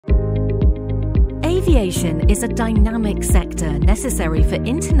Aviation is a dynamic sector necessary for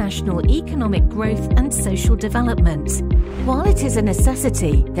international economic growth and social development. While it is a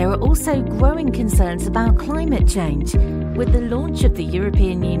necessity, there are also growing concerns about climate change. With the launch of the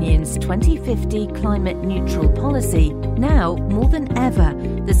European Union's 2050 climate neutral policy, now more than ever,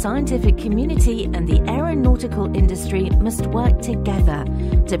 the scientific community and the aeronautical industry must work together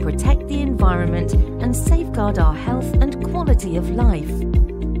to protect the environment and safeguard our health and quality of life.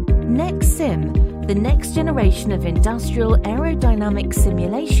 NextSim, the next generation of industrial aerodynamic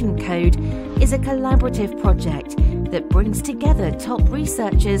simulation code, is a collaborative project that brings together top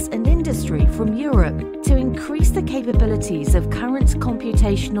researchers and industry from Europe to increase the capabilities of current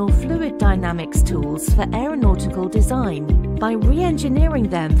computational fluid dynamics tools for aeronautical design by re-engineering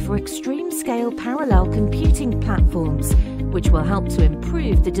them for extreme-scale parallel computing platforms, which will help to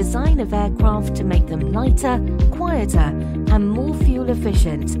improve the design of aircraft to make them lighter, quieter, and more fuel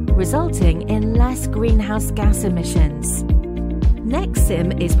efficient, resulting in less greenhouse gas emissions.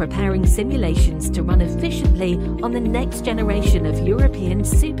 NextSim is preparing simulations to run efficiently on the next generation of European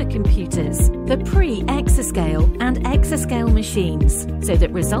supercomputers for pre-exascale and exascale machines, so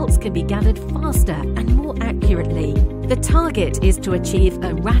that results can be gathered faster and more accurately. The target is to achieve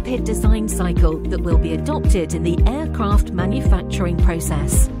a rapid design cycle that will be adopted in the aircraft manufacturing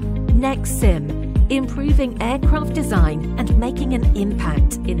process. NextSim, improving aircraft design and making an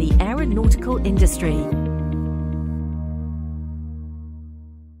impact in the aeronautical industry.